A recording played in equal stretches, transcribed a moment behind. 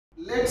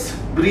Let's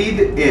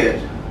Breathe Air,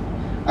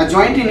 a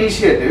joint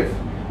initiative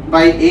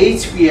by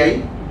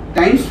AHPI,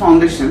 Times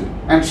Foundation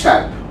and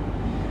SHAP.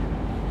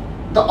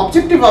 The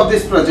objective of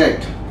this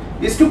project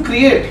is to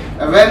create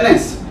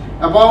awareness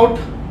about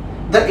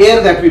the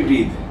air that we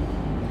breathe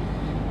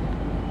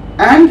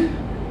and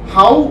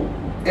how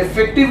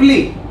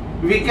effectively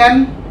we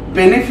can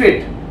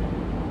benefit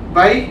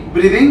by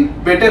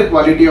breathing better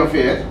quality of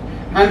air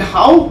and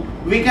how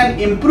we can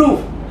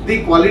improve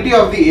the quality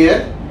of the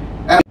air.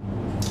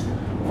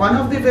 One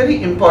of the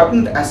very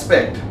important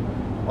aspect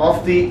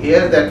of the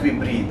air that we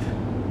breathe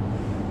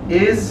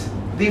is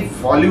the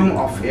volume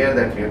of air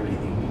that we are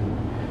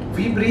breathing.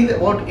 We breathe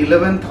about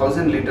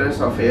 11,000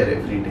 liters of air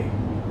every day.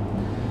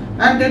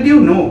 And did you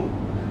know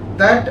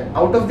that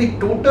out of the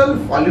total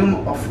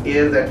volume of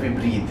air that we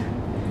breathe,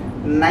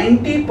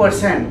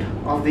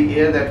 90% of the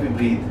air that we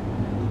breathe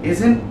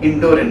is in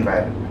indoor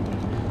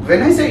environment.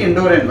 When I say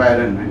indoor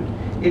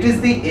environment, it is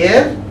the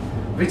air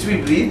which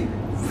we breathe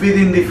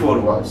within the four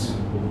walls.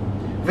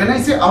 When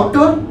I say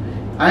outdoor,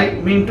 I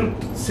mean to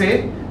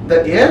say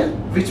the air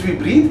which we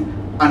breathe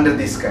under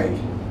the sky.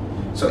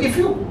 So if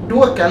you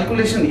do a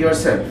calculation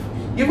yourself,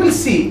 you will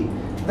see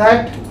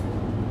that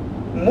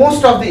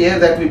most of the air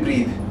that we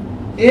breathe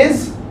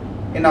is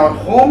in our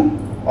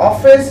home,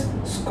 office,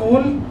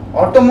 school,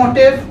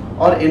 automotive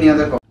or any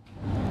other.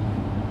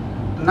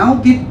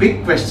 Now the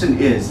big question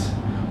is,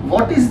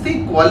 what is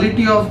the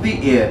quality of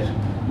the air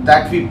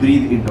that we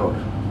breathe indoor?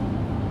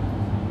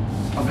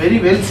 A very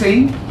well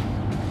saying,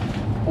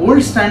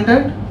 old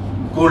standard,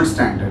 gold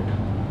standard.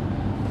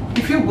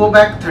 If you go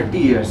back 30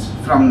 years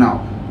from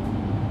now,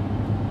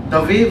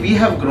 the way we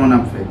have grown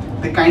up with,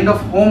 the kind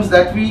of homes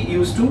that we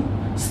used to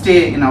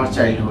stay in our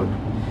childhood,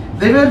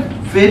 they were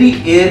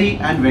very airy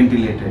and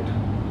ventilated.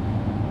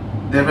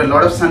 There were a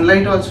lot of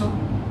sunlight also.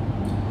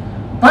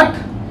 But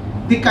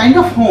the kind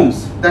of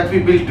homes that we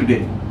build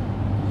today,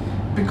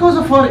 because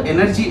of our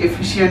energy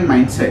efficient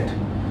mindset,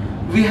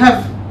 we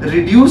have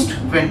reduced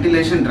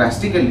ventilation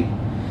drastically,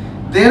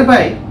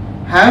 thereby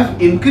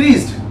have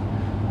increased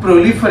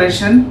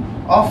proliferation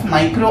of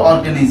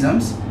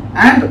microorganisms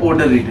and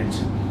odor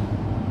retention.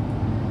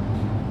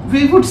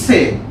 We would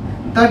say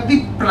that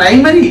the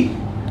primary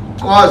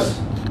cause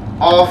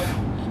of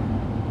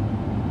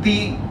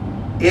the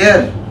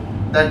air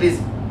that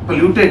is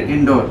polluted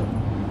indoor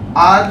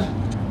are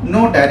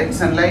no direct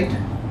sunlight,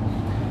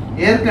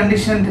 air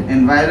conditioned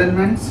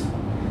environments,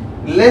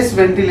 less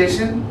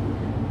ventilation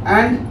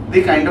and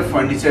the kind of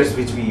furnitures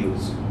which we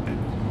use.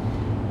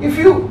 If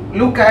you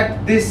look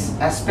at this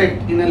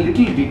aspect in a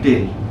little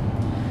detail,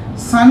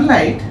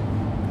 sunlight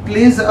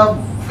plays a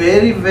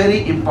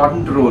very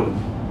important role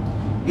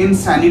in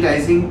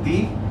sanitizing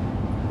the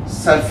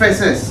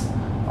surfaces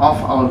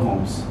of our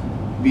homes,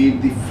 be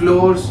it the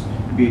floors,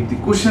 be it the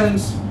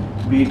cushions,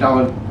 be it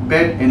our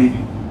bed,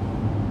 anything.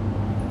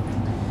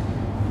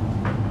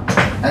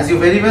 As you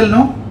very well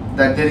know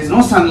that there is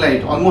no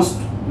sunlight, almost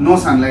no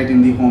sunlight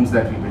in the homes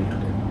that we build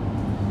today.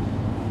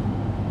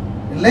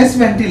 Less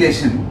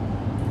ventilation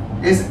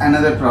is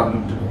another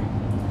problem today.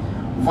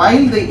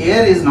 While the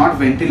air is not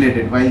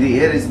ventilated, while the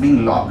air is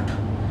being locked,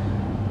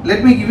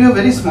 let me give you a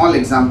very small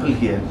example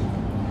here.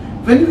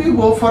 When we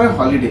go for a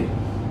holiday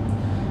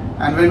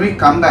and when we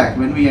come back,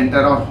 when we enter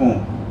our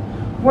home,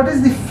 what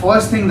is the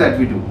first thing that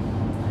we do?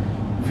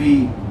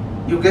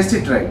 You guessed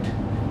it right,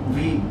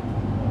 we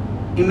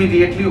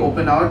immediately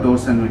open our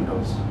doors and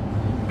windows,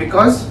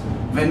 because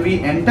when we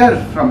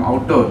enter from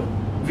outdoor,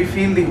 we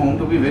feel the home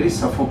to be very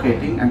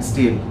suffocating and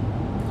stale,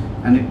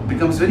 and it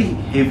becomes very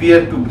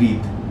heavier to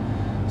breathe.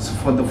 So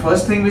for the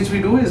first thing which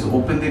we do is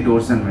open the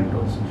doors and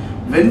windows.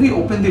 When we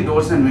open the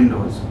doors and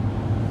windows,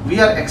 we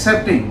are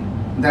accepting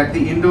that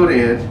the indoor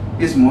air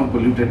is more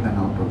polluted than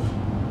outdoor.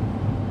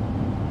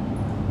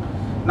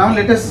 Now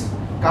let us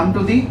come to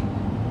the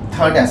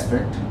third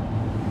aspect,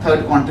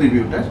 third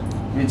contributor,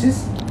 which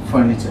is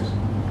furniture.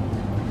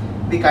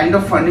 The kind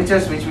of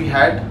furnitures which we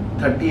had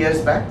 30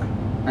 years back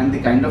and the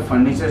kind of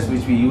furnitures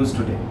which we use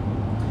today,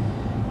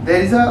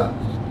 there is a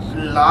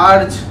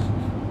large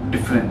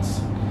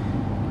difference.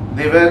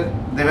 They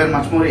were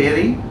much more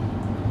airy.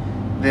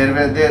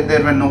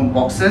 There were no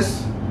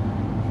boxes.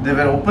 They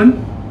were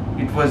open.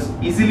 It was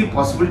easily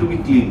possible to be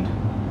cleaned.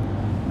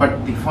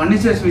 But the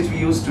furnitures which we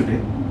use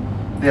today,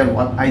 they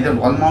are either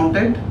wall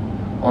mounted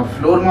or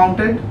floor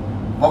mounted,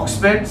 box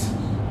beds.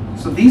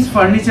 So these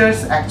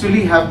furnitures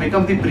actually have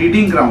become the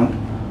breeding ground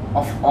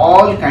of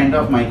all kind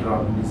of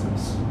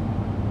microorganisms,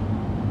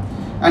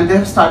 and they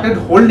have started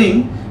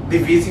holding the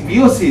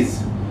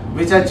VOCs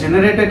which are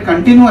generated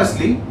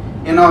continuously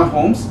in our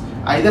homes,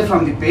 either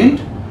from the paint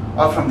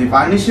or from the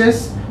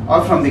varnishes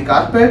or from the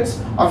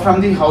carpets or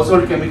from the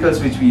household chemicals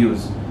which we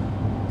use,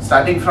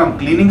 starting from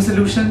cleaning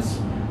solutions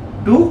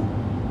to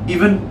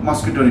even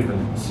mosquito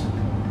repellents.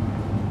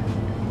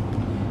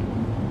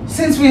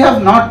 Since we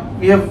have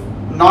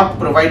not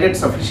provided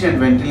sufficient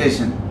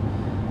ventilation,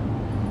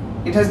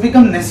 it has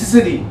become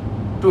necessary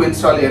to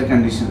install air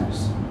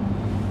conditioners.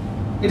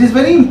 It is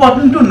very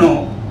important to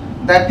know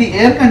that the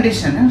air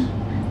conditioner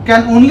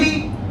can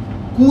only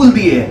cool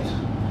the air.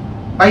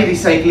 by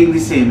recycling the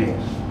same air.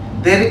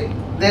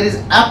 There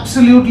is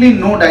absolutely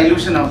no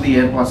dilution of the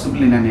air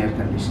possible in an air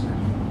conditioner,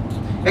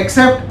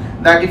 except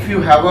that if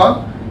you have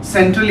a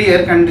centrally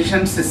air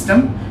conditioned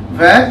system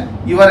where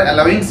you are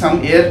allowing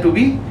some air to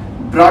be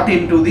brought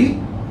into the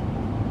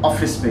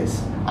office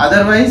space.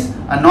 Otherwise,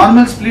 a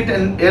normal split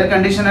air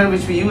conditioner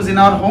which we use in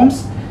our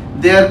homes,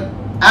 they are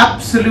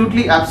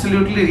absolutely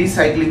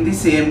recycling the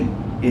same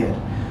air.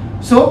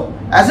 So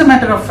as a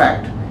matter of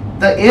fact,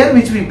 the air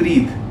which we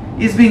breathe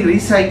is being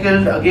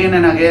recycled again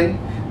and again.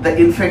 The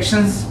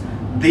infections,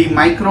 the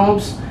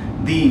microbes,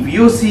 the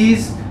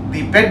VOCs,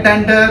 the pet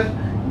dander,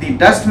 the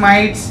dust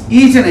mites,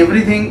 each and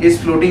everything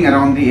is floating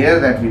around the air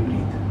that we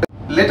breathe.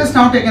 Let us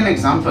now take an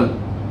example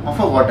of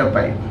a water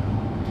pipe.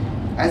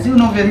 As you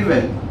know very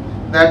well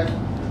that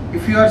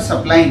if you are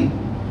supplying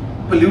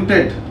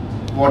polluted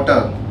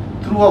water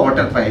through a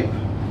water pipe,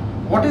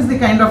 what is the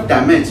kind of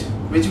damage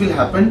which will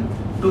happen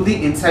to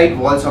the inside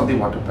walls of the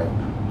water pipe?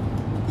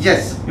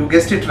 Yes, you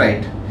guessed it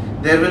right.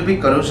 There will be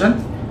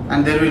corrosion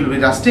and there will be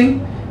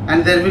rusting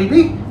and there will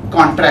be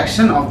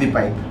contraction of the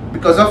pipe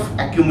because of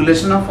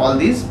accumulation of all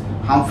these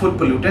harmful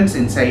pollutants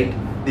inside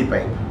the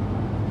pipe.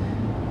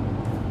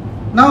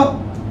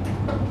 Now,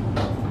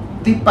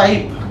 the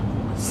pipe,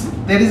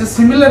 there is a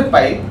similar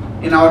pipe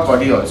in our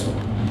body also.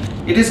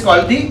 It is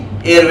called the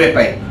airway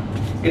pipe.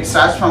 It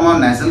starts from our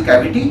nasal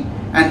cavity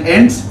and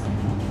ends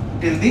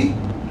till the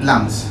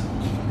lungs.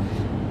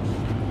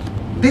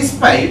 This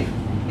pipe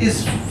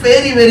is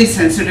very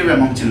sensitive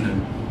among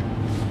children,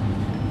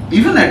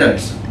 even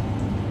adults,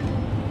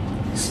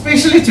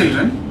 especially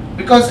children,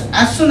 because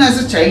as soon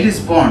as a child is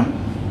born,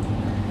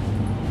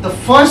 the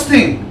first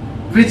thing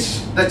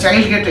which the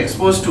child gets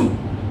exposed to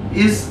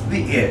is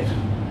the air,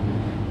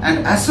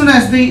 and as soon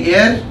as the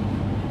air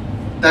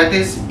that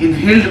is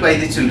inhaled by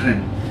the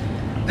children,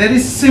 there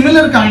is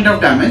similar kind of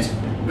damage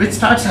which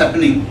starts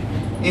happening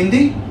in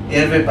the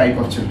airway pipe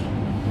of children.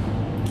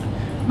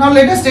 Now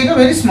let us take a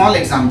very small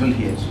example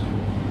here.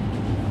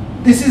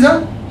 This is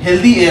a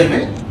healthy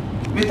airway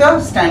with a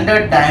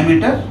standard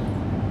diameter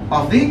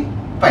of the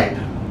pipe.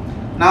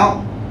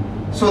 Now,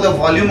 so the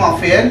volume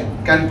of air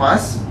can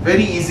pass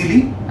very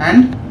easily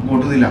and go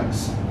to the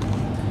lungs.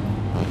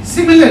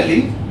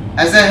 Similarly,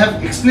 as I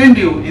have explained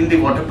to you in the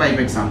water pipe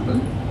example,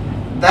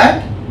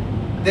 that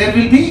there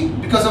will be,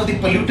 because of the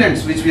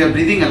pollutants which we are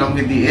breathing along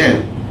with the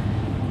air,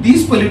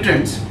 these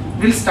pollutants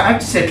will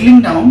start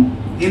settling down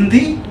in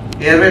the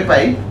airway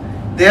pipe,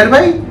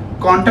 thereby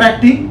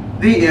contracting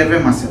the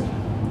airway muscle.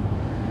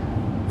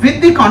 With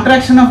the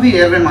contraction of the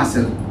airway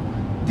muscle,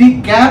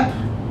 the gap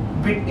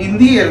in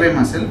the airway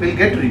muscle will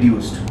get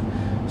reduced.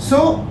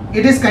 So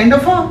it is kind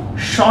of a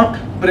short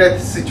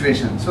breath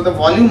situation. So the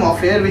volume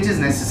of air which is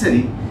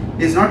necessary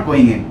is not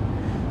going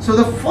in. So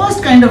the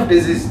first kind of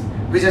disease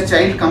which a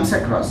child comes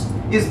across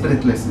is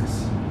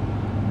breathlessness.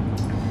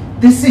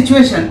 This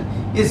situation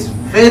is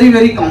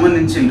very common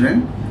in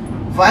children.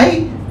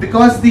 Why?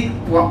 Because the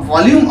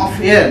volume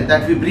of air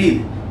that we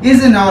breathe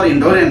is in our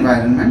indoor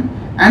environment,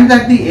 and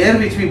that the air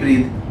which we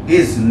breathe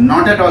is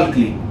not at all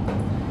clean.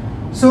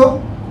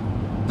 So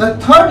the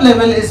third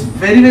level is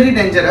very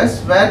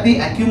dangerous, where the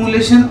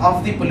accumulation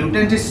of the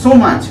pollutant is so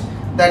much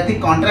that the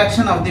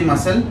contraction of the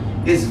muscle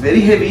is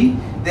very heavy,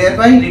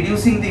 thereby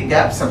reducing the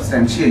gap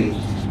substantially.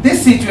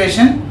 This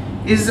situation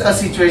is a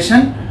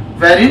situation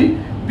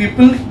wherein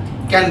people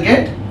can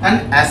get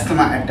an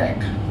asthma attack.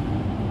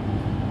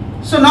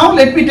 So now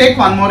let me take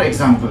one more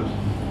example.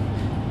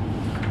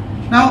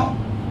 Now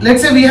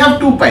let's say we have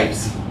two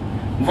pipes.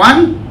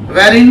 One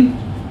wherein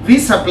we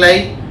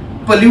supply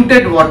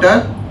polluted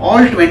water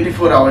all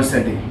 24 hours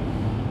a day.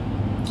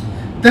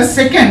 The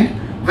second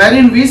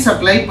wherein we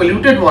supply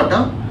polluted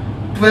water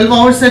 12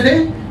 hours a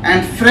day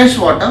and fresh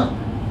water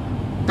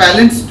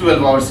balanced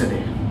 12 hours a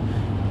day.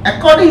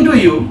 According to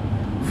you,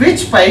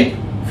 which pipe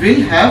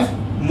will have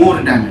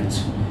more damage?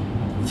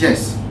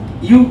 Yes,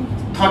 you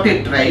thought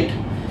it right.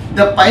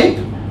 The pipe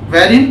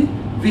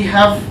wherein we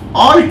have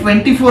all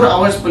 24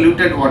 hours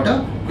polluted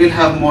water will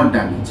have more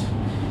damage.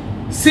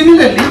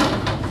 Similarly,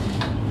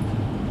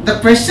 the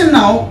question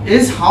now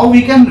is how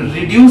we can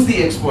reduce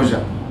the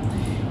exposure.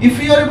 If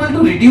we are able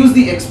to reduce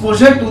the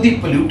exposure to the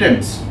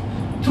pollutants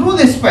through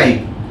this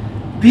pipe,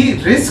 the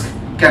risk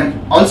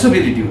can also be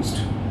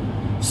reduced.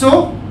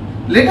 So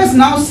let us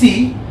now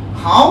see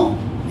how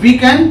we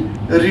can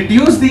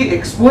reduce the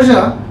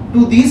exposure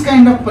to these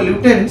kind of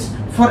pollutants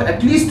for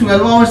at least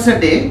 12 hours a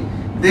day,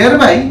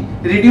 thereby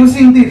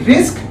reducing the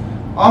risk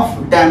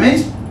of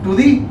damage to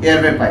the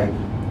airway pipe.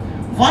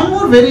 One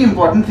more very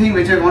important thing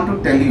which I want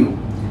to tell you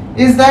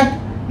is that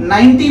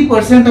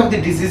 90% of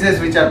the diseases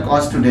which are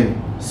caused today,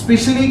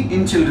 especially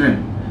in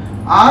children,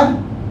 are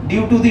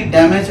due to the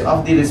damage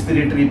of the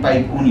respiratory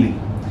pipe only.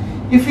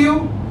 If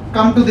you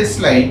come to this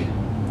slide,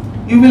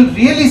 you will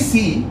really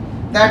see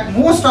that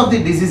most of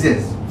the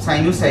diseases,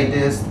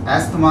 sinusitis,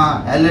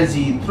 asthma,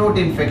 allergy, throat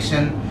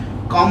infection,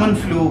 common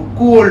flu,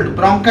 cold,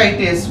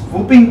 bronchitis,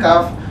 whooping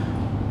cough,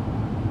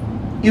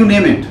 you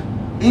name it,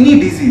 any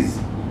disease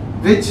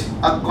which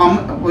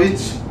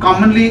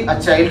commonly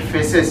a child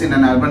faces in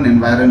an urban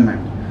environment,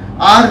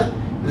 are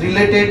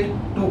related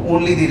to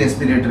only the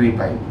respiratory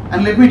pipe.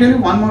 And let me tell you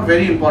one more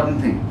very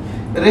important thing.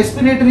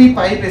 Respiratory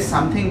pipe is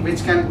something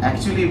which can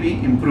actually be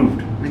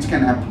improved, which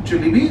can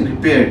actually be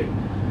repaired.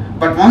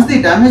 But once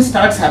the damage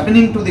starts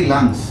happening to the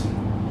lungs,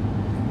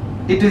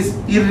 it is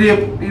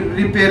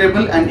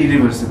irreparable and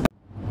irreversible.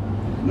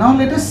 Now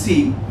let us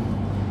see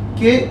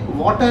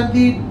what are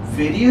the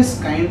various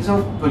kinds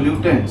of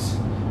pollutants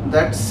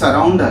that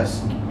surround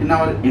us in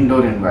our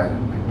indoor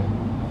environment.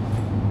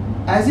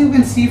 As you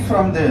can see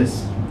from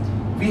this,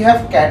 we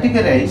have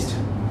categorized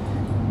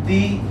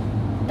the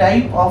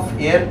type of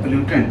air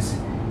pollutants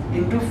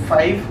into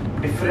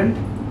 5 different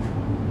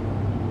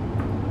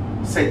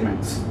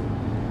segments.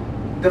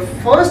 The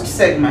first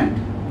segment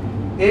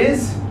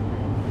is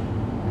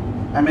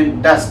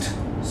dust,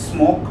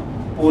 smoke,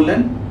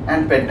 pollen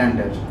and pet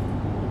dander.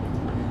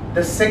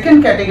 The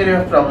second category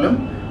of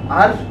problem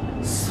are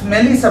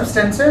smelly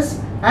substances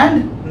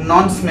and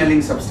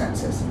non-smelling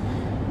substances.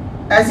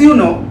 As you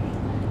know,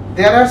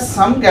 there are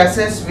some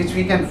gases which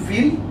we can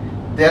feel,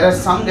 there are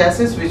some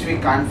gases which we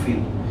can't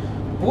feel.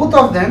 Both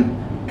of them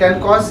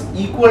can cause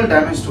equal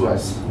damage to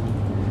us.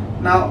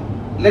 Now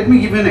let me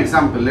give you an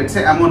example. Let's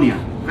say ammonia,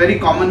 very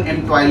common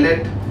in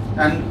toilet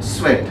and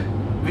sweat,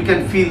 we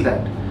can feel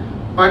that.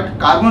 But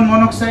carbon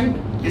monoxide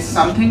is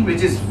something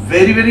which is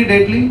very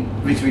deadly,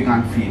 which we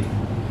can't feel.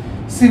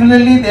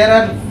 Similarly, there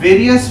are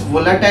various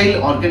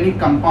volatile organic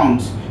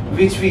compounds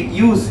which we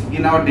use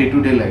in our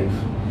day-to-day life.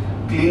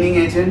 Cleaning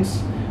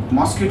agents,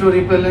 mosquito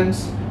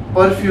repellents,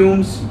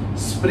 perfumes,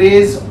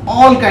 sprays,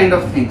 all kind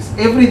of things.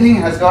 Everything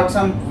has got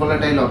some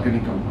volatile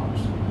organic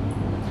compounds.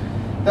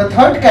 The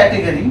third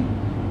category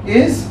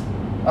is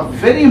a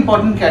very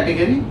important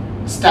category,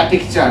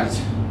 static charge.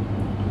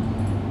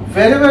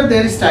 Wherever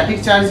there is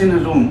static charge in a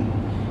room,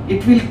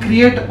 it will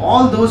create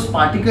all those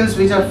particles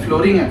which are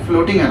floating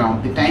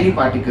around, the tiny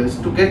particles,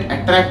 to get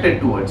attracted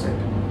towards it.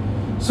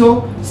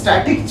 So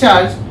static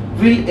charge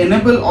will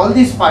enable all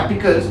these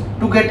particles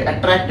to get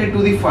attracted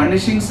to the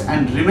furnishings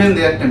and remain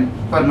there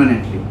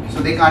permanently.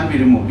 So they can't be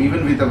removed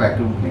even with a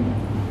vacuum cleaner.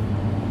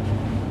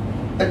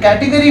 The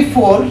category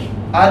 4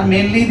 are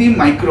mainly the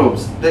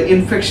microbes, the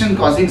infection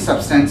causing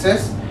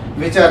substances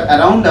which are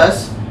around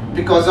us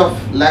because of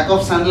lack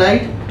of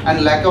sunlight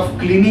and lack of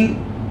cleaning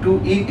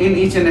in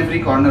each and every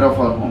corner of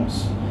our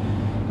homes.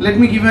 Let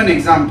me give you an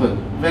example.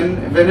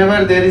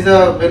 Whenever there is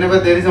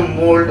a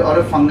mold or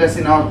a fungus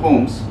in our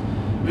homes,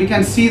 we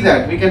can see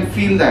that, we can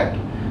feel that,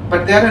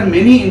 but there are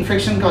many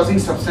infection causing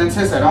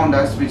substances around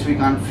us which we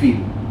can't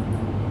feel.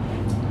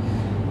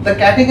 The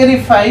category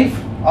 5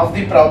 of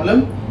the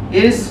problem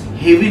is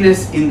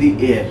heaviness in the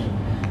air.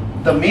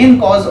 The main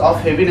cause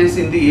of heaviness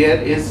in the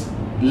air is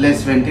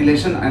less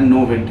ventilation and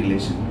no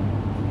ventilation.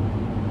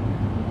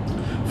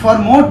 For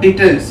more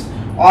details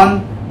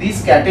on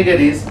these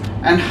categories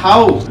and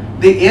how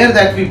the air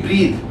that we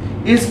breathe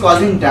is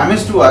causing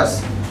damage to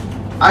us,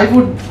 I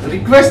would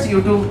request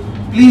you to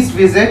please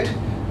visit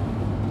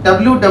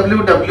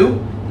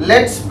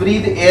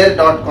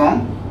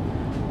www.letsbreatheair.com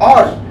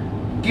or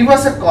give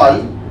us a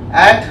call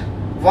at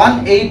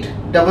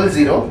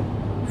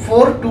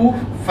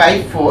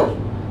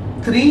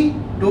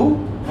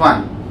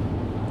 1800-4254-321.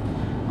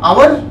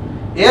 Our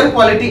air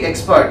quality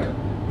expert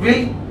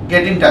will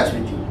get in touch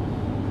with you.